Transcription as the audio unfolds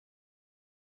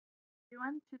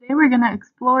Everyone, today we're going to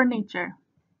explore nature.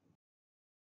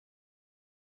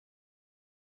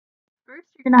 First,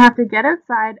 you're going to have to get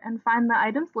outside and find the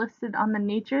items listed on the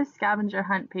Nature's Scavenger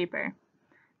Hunt paper.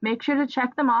 Make sure to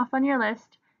check them off on your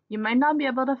list. You might not be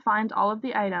able to find all of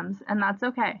the items, and that's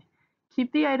okay.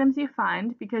 Keep the items you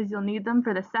find because you'll need them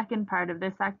for the second part of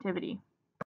this activity.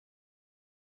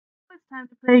 It's time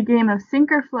to play a game of sink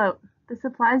or float. The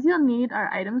supplies you'll need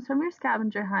are items from your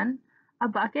scavenger hunt, a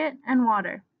bucket, and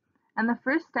water. And the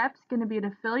first step's going to be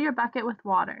to fill your bucket with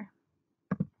water.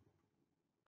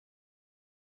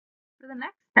 For the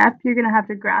next step, you're going to have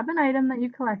to grab an item that you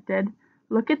collected,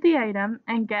 look at the item,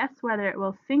 and guess whether it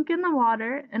will sink in the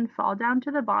water and fall down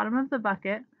to the bottom of the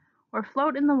bucket, or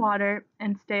float in the water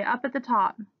and stay up at the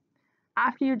top.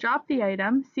 After you drop the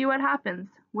item, see what happens.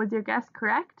 Was your guess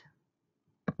correct?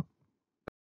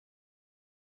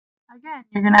 Again,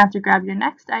 you're going to have to grab your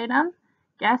next item,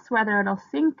 guess whether it'll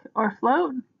sink or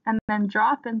float, and then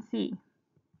drop and see.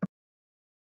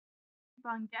 Keep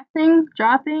on guessing,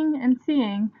 dropping, and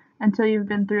seeing until you've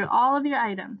been through all of your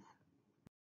items.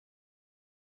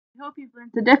 We hope you've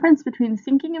learned the difference between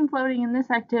sinking and floating in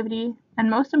this activity, and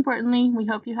most importantly, we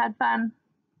hope you had fun.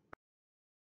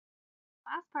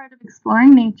 The last part of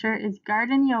exploring nature is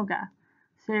garden yoga.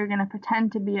 So you're going to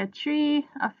pretend to be a tree,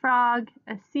 a frog,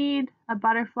 a seed, a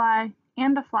butterfly,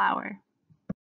 and a flower.